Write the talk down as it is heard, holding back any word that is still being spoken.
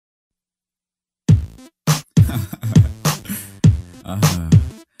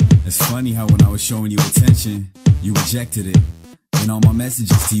It's funny how when I was showing you attention, you rejected it. And all my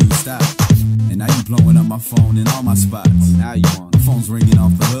messages to you stopped. And now you blowing up my phone in all my spots. Now you want, the phone's ringing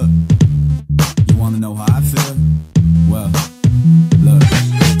off the hook. You wanna know how I feel? Well, look.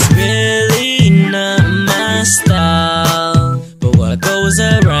 It's really not my style, but what goes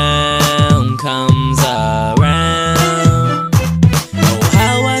around comes around. Oh,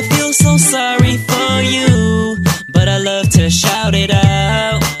 how I feel so sorry for you, but I love to shout it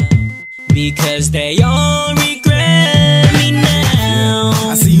out, because they all regret me now.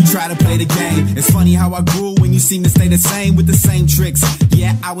 I see you try to play the game. It's funny how I grew when you seem to stay the same with the same tricks.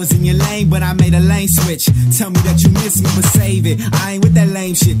 Yeah, I was in your lane, but I made a lane switch. Tell me that you miss me, but save it. I ain't with that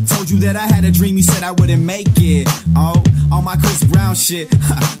lame shit. Told you that I had a dream, you said I wouldn't make it. Oh, all my Chris Brown shit.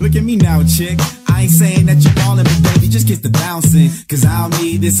 Look at me now, chick. I ain't saying that you're ballin', but baby, just get the bouncing. Cause I don't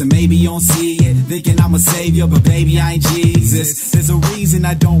need this, and maybe you don't see it. Thinking I'm a savior, but baby, I ain't Jesus. There's a reason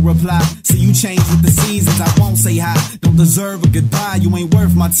I don't reply. So you change with the seasons, I won't say hi. Don't deserve a goodbye, you ain't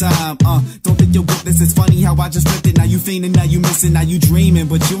worth my time. Don't think you'll get this, it's funny how I just flipped it. Now you fiending, now you missing, now you dreaming,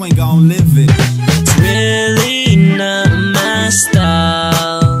 but you ain't gon' live it. It's really not my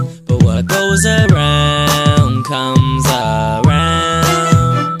style, but what goes around comes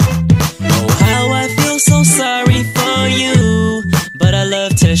around. Oh, how I feel so sorry for you, but I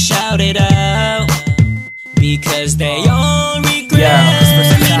love to shout it out, because they all regret me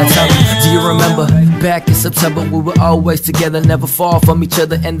now. Do you remember back in September we were always together, never far from each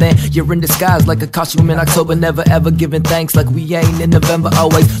other, and then you're in disguise like a costume in October, never ever giving thanks like we ain't in November,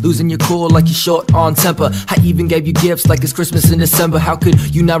 always losing your cool like you're short on temper. I even gave you gifts like it's Christmas in December. How could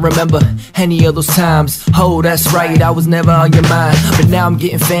you not remember any of those times? Oh, that's right, I was never on your mind, but now I'm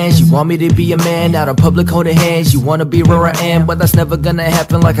getting fans. You want me to be a man out in public holding hands, you wanna be where I am, but that's never gonna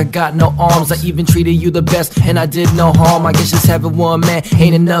happen. Like I got no arms, I even treated you the best and I did no harm. I guess just having one man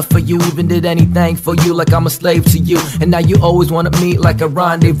ain't enough for you, even did anything for you, like I'm a slave to you. And now you always wanna meet like a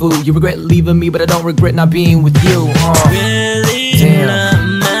rendezvous. You regret leaving me, but I don't regret not being with you. Really not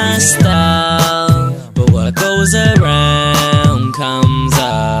my style, but what goes around comes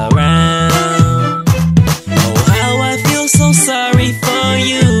around. Oh, how I feel so sorry for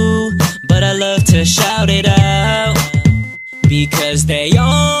you, but I love to shout it out, because they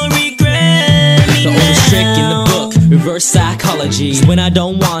all regret me. The oldest trick in the book, reverse psychology. When I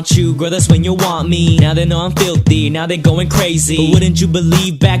don't want you, girl, that's when you want me. Now they know I'm filthy, now they're going crazy. But wouldn't you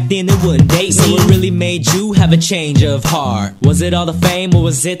believe back then they wouldn't date me? So what really made you have a change of heart? Was it all the fame or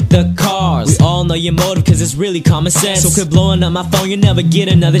was it the cars? We all know your motive, cause it's really common sense. So quit blowing up my phone, you'll never get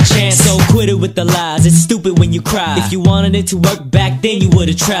another chance. So quit it with the lies, it's stupid when you cry. If you wanted it to work back then, you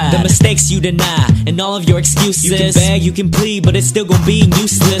would've tried. The mistakes you deny, and all of your excuses. You can beg, you can plead, but it's still gonna be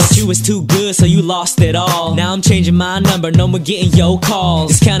useless. But you was too good, so you lost it all. Now I'm changing my number, no more getting your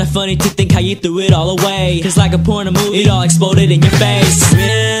calls. It's kinda funny to think how you threw it all away, cause like a porno movie, it all exploded in your face.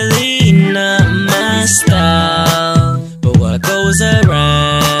 Really not my style, but what goes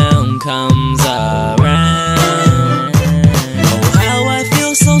around comes around. Oh, how I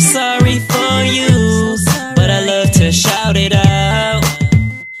feel so sorry for you, but I love to shout it out,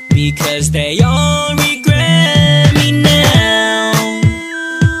 because they all